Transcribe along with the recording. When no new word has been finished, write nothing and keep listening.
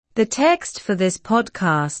The text for this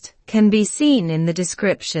podcast can be seen in the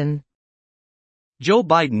description. Joe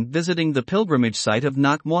Biden visiting the pilgrimage site of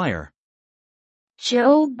Knockmire.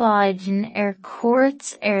 Joe Biden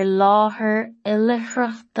court láthair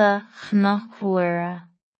uileachreachta Knockmire.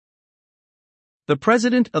 The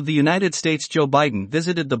President of the United States Joe Biden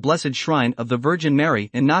visited the Blessed Shrine of the Virgin Mary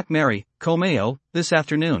in Knockmire, Comayo, this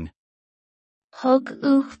afternoon. Thug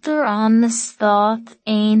Uachtar an na Stát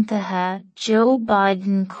Aontaithe Joe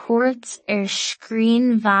Biden cuairt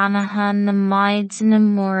scrín bheannaithe na Maideanna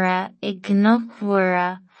Móra I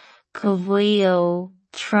Knockmire, go bhfuil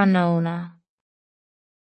tráthnóna.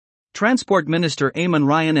 Transport Minister Eamon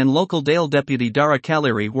Ryan and local Dáil Deputy Dara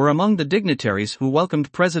Calleary were among the dignitaries who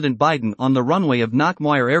welcomed President Biden on the runway of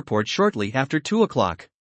Knockmire Airport shortly after 2 o'clock.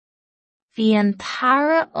 Bhí an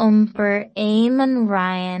tara iompar Eamon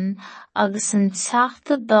Ryan agus an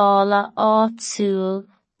teachtadála áitiúil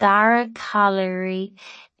Dara Calleary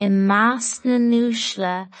I measc na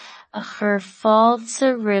núisle a chur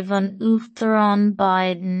fáilte roimh an Uachtarán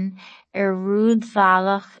Biden rúd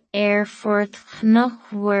bhealach Airport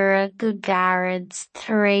Knockmire go gairid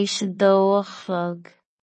tar éis 2 o'clock.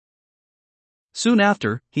 Soon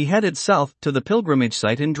after, he headed south to the pilgrimage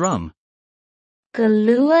site in Drum. Go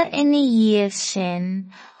luath ina dhiaidh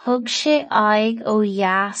sin, thug sé aghaidh ó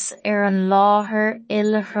dheas an láthair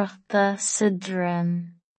uileachreachta sa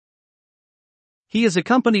Drum. He is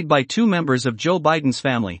accompanied by 2 members of Joe Biden's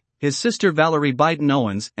family, his sister Valerie Biden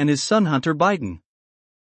Owens and his son Hunter Biden.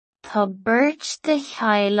 Tá beirt de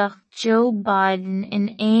cheallach Joe Biden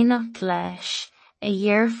in éineacht leis, a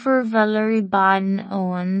dheirfear Valerie Biden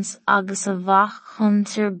Owens agus a bheadh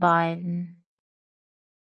Hunter Biden.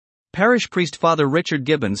 Parish priest Father Richard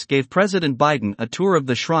Gibbons gave President Biden a tour of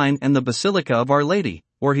the shrine and the Basilica of Our Lady,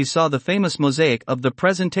 where he saw the famous mosaic of the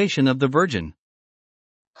Presentation of the Virgin.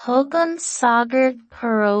 Thug an sagart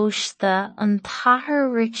Paróiste an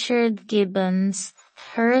Tathair Richard Gibbons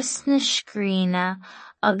thuras na scríne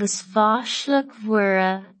agus bhaisleach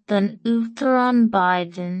mhuire don Uachtarán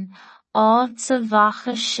Biden áit a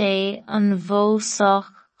bhacha sé an bhósach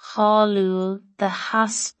cháiliúil de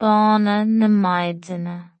Haspána na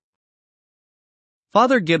Maideanna.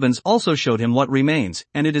 Father Gibbons also showed him what remains,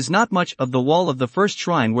 and it is not much of the wall of the first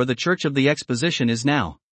shrine where the Church of the Exposition is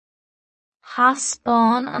now.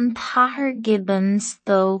 Thaspáin an Tathair Gibbons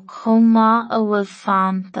dó chomh maith a bhfuil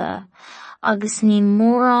fanta, agus ní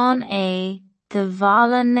mórán de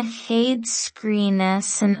bhaile na chéad scríne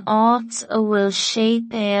san áit a bhfuil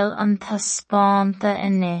séipéal an taspáinta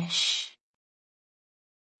anois.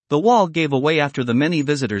 The wall gave away after the many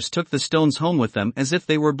visitors took the stones home with them as if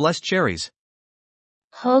they were blessed cherries.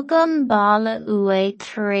 Thug an balla uaidh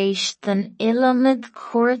tar éis den ilimid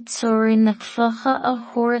cuairteoirí na cluiche a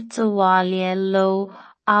thabhairt abhaile leo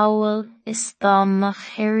amhail is dá mo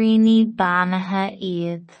cheiríní beannaithe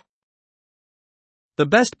iad. The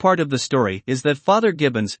best part of the story is that Father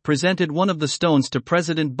Gibbons presented one of the stones to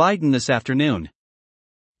President Biden this afternoon.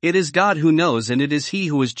 It is God who knows, and it is He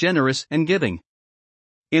who is generous and giving.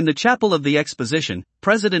 In the Chapel of the Exposition,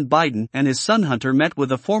 President Biden and his son Hunter met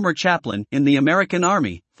with a former chaplain in the American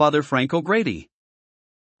Army, Father Frank O'Grady.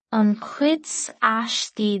 An cuid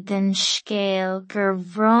aistí den scéal gur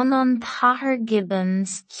bhronn an Tathair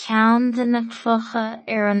Gibbons ceann de na cluiche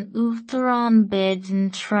an Uachtarán Biden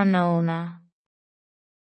tráthnóna.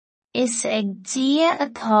 Is ag dia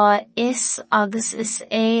atá is agus is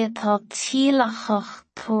atá tíleachach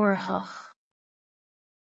tuairteach.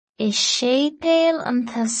 Is séipéal an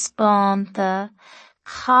taspáinta,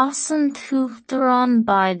 chas an Uachtarán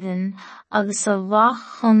Biden agus a bheadh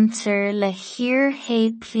Hunter le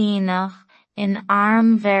thír-thaobhlíneach in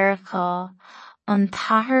Arm Mheiriceá, an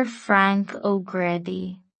Tathair Frank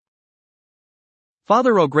O'Grady.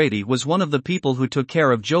 Father O'Grady was one of the people who took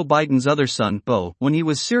care of Joe Biden's other son, Beau, when he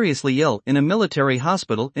was seriously ill in a military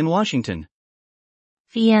hospital in Washington.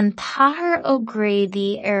 Bhí an Tathair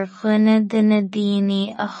O'Grady dhuine de na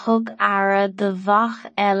daoine a thug ara de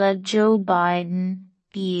bheadh eile Joe Biden,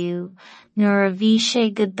 bíú, nuair a bhí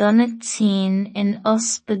sé go donnatín in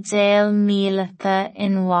Ospidéal Míleata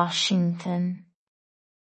in Washington.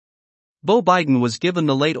 Beau Biden was given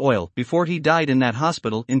the late oil before he died in that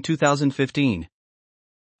hospital in 2015.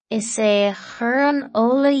 Is a chur an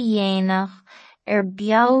óla dhéanamh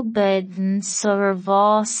beabh Biden sular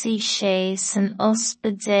bhásaí sé san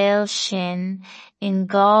ospidéal sin in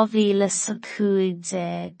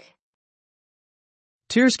 2015.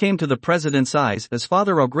 Tears came to the president's eyes as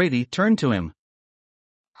Father O'Grady turned to him.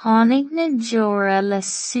 Tháinig na deora le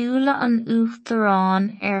súile an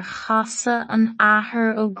Uachtarán chasadh an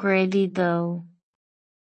Athair O'Grady dó.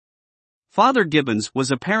 Father Gibbons was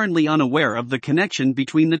apparently unaware of the connection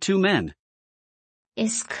between the two men.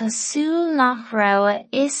 Is cosúil nach raibh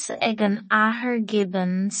is ag an Athair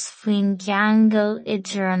Gibbons faoin gceangal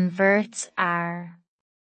idir an bheirt air.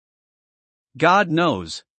 God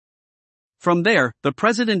knows. From there, the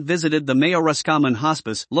president visited the Mayo Roscommon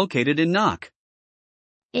Hospice located in Knock.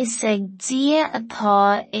 Is ag dia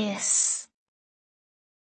atá is.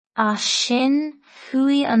 A sin,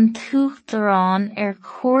 chuaigh an tuachtarán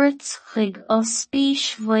cuairt chuig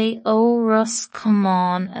ospís Mhaigh Ó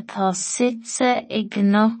Roscommon atá suite i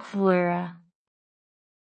Gnoc Mhuire.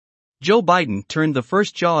 Joe Biden turned the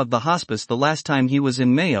first jaw of the hospice the last time he was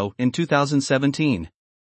in Mayo in 2017.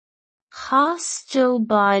 Chas Joe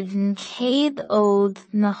Biden céad ód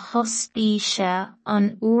na hospíise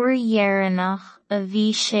an uair dhearnach a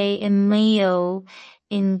bhí sé i Mayo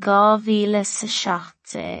in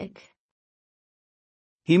 2017.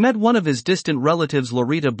 He met one of his distant relatives,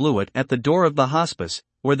 Loretta Blewett, at the door of the hospice,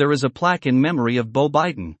 where there is a plaque in memory of Beau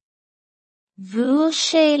Biden. Bhuail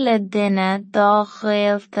sé le duine dá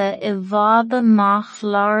ghaolta I bhfad amach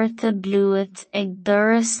Loretta Blewett ag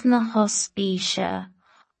doras na hospíise,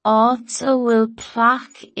 áit a bhfuil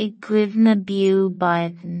plaque I gcuimh na Beau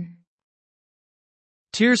Biden.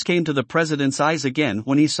 Tears came to the president's eyes again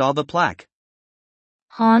when he saw the plaque.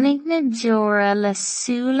 Tháinig na deora le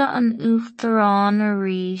súile an uachtarán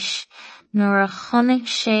arís, nuair a choinnig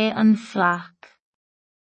sé an phleach.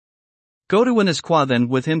 Go to Innisquah then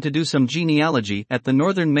with him to do some genealogy at the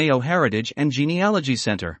Northern Mayo Heritage and Genealogy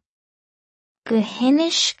Center. Go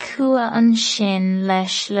hinis cua an sin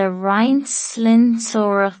leis le roinnt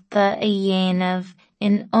sliontóireachta a dhéanamh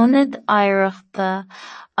in ionad oidhreachta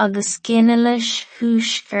agus ginealas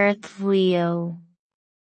thuaisceart mhaigh.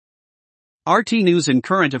 RT News and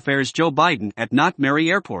Current Affairs. Joe Biden at Knock Mary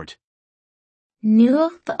Airport.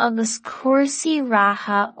 Nuacht agus cuasaí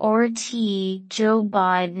ratha RT Joe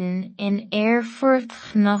Biden in Airport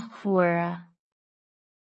Gnoc Mhuire.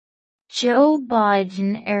 Joe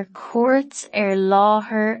Biden cuairt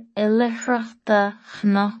láthair uileachreachta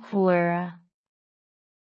Gnoc Mhuire.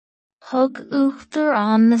 Thug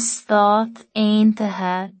uachtarán na Stát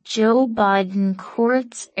Aontaithe Joe Biden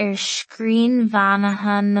cuairt scrín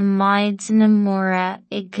bheannaithe na maidineanna móra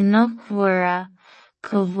I Gnoc Mhuire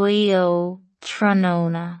go Mhaigh Ó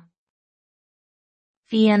Tráthnóna.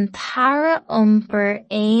 Bhí an tara iompar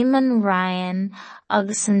Eamon Ryan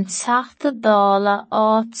agus an teachtadála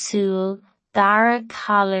áitiúil Dara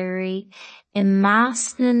Callery I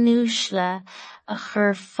measc na núisle a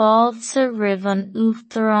chur fáilte roimh an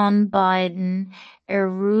uachtarán Biden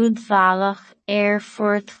rúd bhealach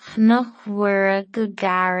Airport Gnoc Mhuire go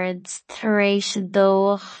gairid tar éis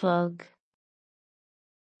 2:00.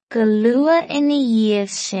 Go luath ina dhiaidh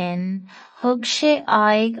sin, thug sé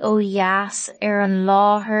aghaidh ó dheas an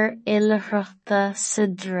láthair uileachreachta sa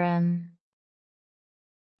droim.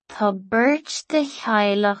 Tá beirt de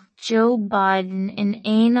chealacht Joe Biden in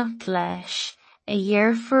éineacht leis, a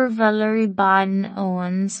dheirfiúr Valerie Biden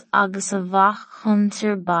Owens agus a bhach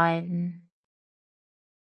Hunter Biden.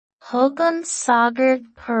 Thug an sagart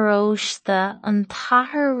póróiste an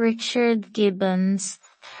Tathair Richard Gibbons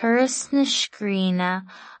thuras na scríne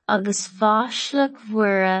agus bhaisleach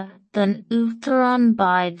mhuire don uachtarán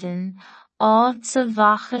Biden áit a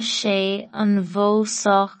bhacha sé an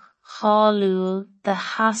bhósach cháiliúil de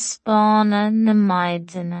thaispeána na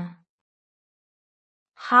maidineanna.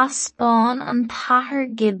 Thaispeáin an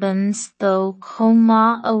Tathair Gibbons dó chomh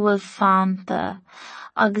maith a bhfuil fanta,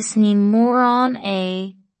 agus ní mórán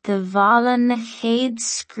de bhaile na chéad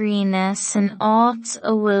scríne san áit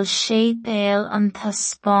a bhfuil séipéal an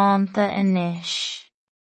thaispeánta anois.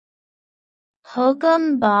 Thug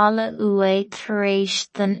an balla uaidh tar éis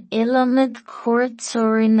don ilimid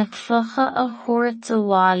cuairteoirí na cluiche a thabhairt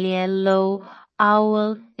abhaile lo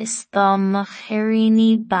amhail is dom mo chairíní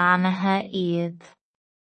beannaithe iad.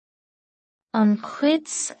 An cuid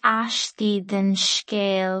aistí den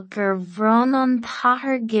scéal gur bhronn an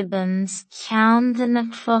Tathair Gibbons ceann de na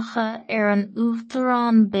cluiche an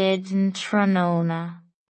uachtarán Biden Tráthnóna.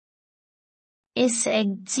 Is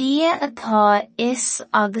ag dia atá is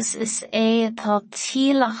agus is atá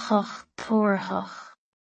tíleachach tuairteach.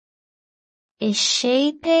 Is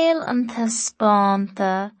séipéal an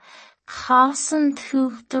thaispeánta, chas an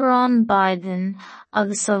tuachtarán Biden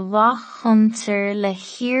agus a bhach Hunter le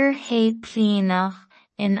thír-thaobhlíneach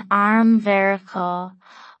in arm Mheiriceá,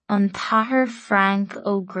 an Tathair Frank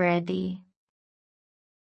O'Grady.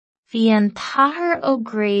 Bhí an Tathair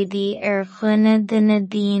O'Grady dhuine de na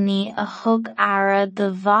daoine a thug aire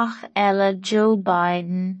de bhach eile Joe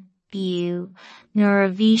Biden, biu, nuair a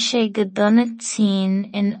bhí sé go donnatín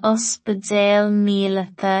in Ospidéal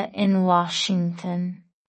Míleata in Washington.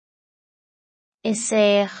 Is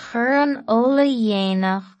é a chur an óla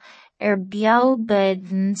dhéanach beag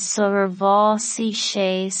Biden sular bhásaí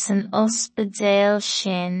sé san ospidéal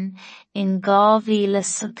sin in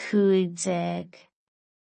 2015.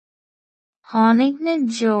 Tháinig na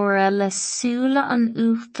deora le súile an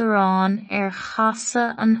Uachtarán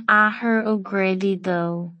chasa an Athair Ó Gréadaí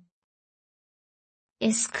dó.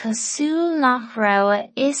 Is cosúil nach rabha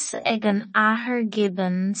is ag an Athair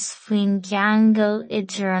Gibbons faoin gceangal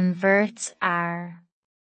idir an bheirt air.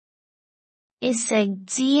 Is ag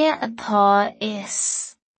dia atá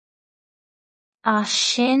is. As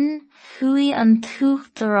sin, chuaigh an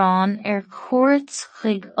Uachtarán cuairt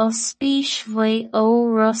chuig ospís Mhaigh Ó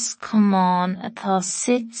Roscommán atá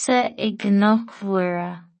suite i gCnocc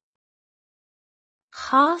Mhuire.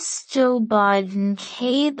 Chas Joe Biden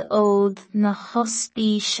 100 ód na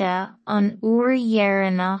hospíise an uair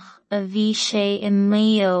dhearnach a bhí sé i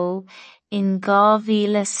Mayo in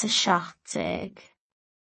 2017.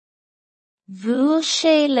 Bhuail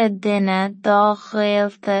sé le duine dá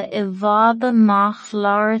ghaolta i bhfad amach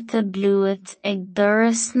labharta bluait ag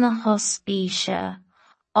doras na hospíise,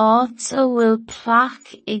 áit a bhfuil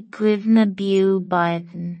pleach i gcuimhne biú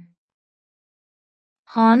Biden.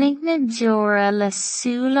 Tháinig na deora le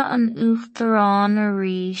súile an Uachtarán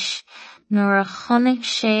arís nuair a chonaic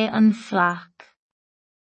sé an phleach.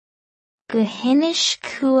 Go hinis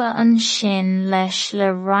cua an sin leis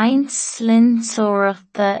le roinnt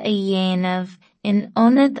sliontóireachta a dhéanamh in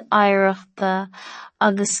ionad oidhreachta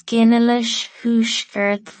agus ginealas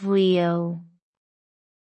thuaisceart mhaigh.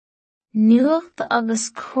 Nuacht agus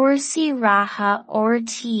cúrsaí ratha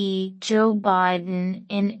RTE Joe Biden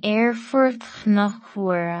in Airport Gcnocc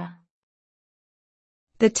Mhuire.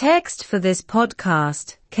 The text for this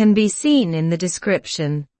podcast can be seen in the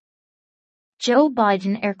description. Joe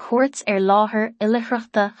Biden cuairt láthair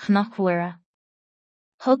oilithreachta Gcnocc Mhuire.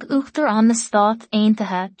 Thug Uachtarán na Stát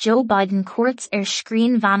Aontaithe Joe Biden cuairt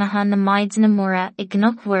scrín bheannaithe na maidineanna móra i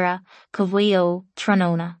Gcnocc Mhuire go Mhaigh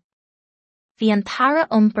Tráthnóna. Bhí an tara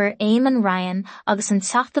iompar Eamon Ryan agus an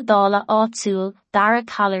teachtadála áitiúil Dara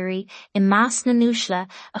Callery i meas na núisle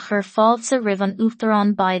a chur fáilte roimh an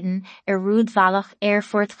Uachtarán Biden rúd bhealach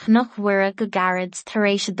Airport Gcnocc Mhuire go gairid tar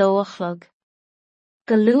éis a dó a chlog.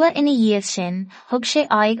 Go luath ina dhiaidh sin, thug sé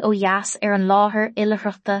aghaidh ó dheas an láthair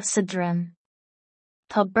oilithreachta sa droim.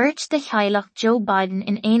 Tá beirt de chaileach Joe Biden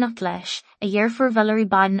in éineacht leis a dheirfear Valerie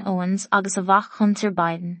Biden Owens agus a bhach Hunter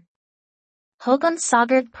Biden. Thug an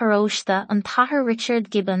sagart paróiste an tathair Richard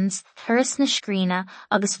Gibbons thuras na scríne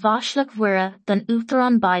agus bhaisleach mhuire don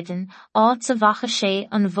Uachtarán Biden áit a bhacha sé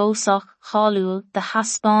an bhósach cháiliúil de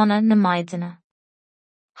haspána na maidineanna.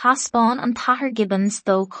 Haspáin an tathair Gibbons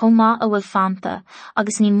dó chomh maith a bhfuil fanta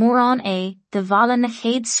agus ní mórán de bhaile na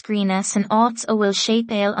chéad scríne san áit a bhfuil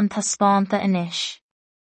sépéal an taspáinta anois.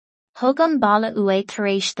 Thug an balla ua tar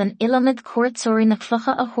éis den ilimid cuairteoirí na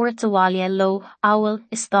clocha a thabhairt abhaile lo amhail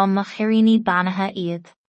is dom na cheiríní beannaithe iad.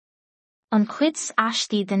 An cuid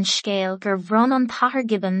aistí den scéal gur bhronn an tathair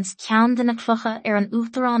Gibbons ceann de na clocha an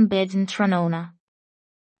Uachtarán Biden Tráthnóna.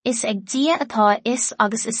 Is ag dia atá is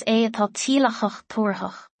agus is atá tílachach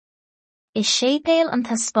tuairthach. Is sépéal an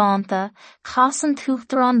taspáinta chas an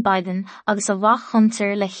Uachtarán Biden agus a bhach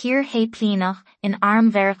Hunter le thír héiplínach in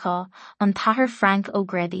Arm Mheiriceá an tathair Frank Ó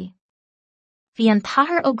Gréadaí. Bhí an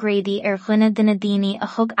tathair Ó Gréadaí dhuine de na daoine a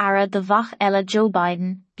thug aire de bhach eile Joe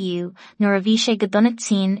Biden biú nuair a bhí sé go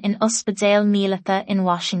donnatín in Ospidéal Míleata in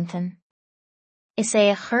Washington. Is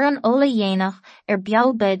é a chur an óla dhéanach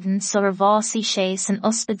beag Biden sular bhásaí sé san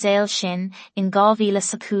ospidéal sin in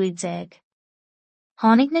 2015.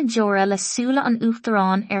 Tháinig na deora le súile an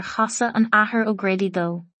Uachtarán chasa an Athair Ó Gréadaí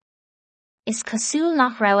dó. Is cosúil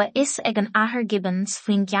nach rabha is ag an Athair Gibbons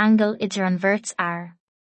faoin gceangal idir an bheirt air.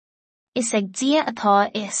 Is ag dia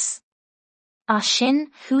atá is. As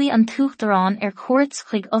sin, chuaigh an Uachtarán cuairt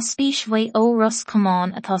chuig ospís Mhaigh Ó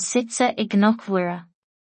Roscommán atá suite i Gcnocc Mhuire.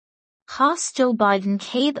 Chas Joe Biden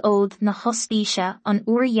 100 ód na hospíise an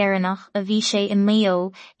uair dhearnach a bhí sé i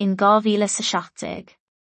Mayo in 2017.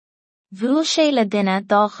 Bhuail sé le duine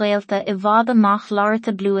dá ghaolta i bhfad amach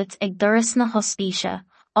labharta bluait ag doras na hospíise,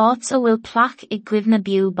 áit a bhfuil pleach i gcuimhne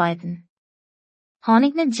biú Biden.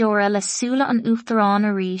 Tháinig na deora le súile an Uachtarán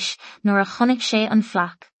arís nuair a chonaic sé an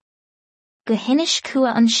phleach. Go hinis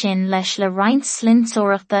cua an sin leis le roinnt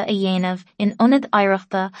sliontóireachta a dhéanamh in ionad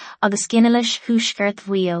oidhreachta agus ginealas thuaisceart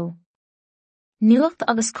mhaigh. Nuacht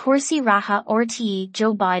agus cúrsaí ratha RTE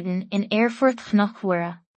Joe Biden in Airport Gcnocc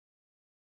Mhuire.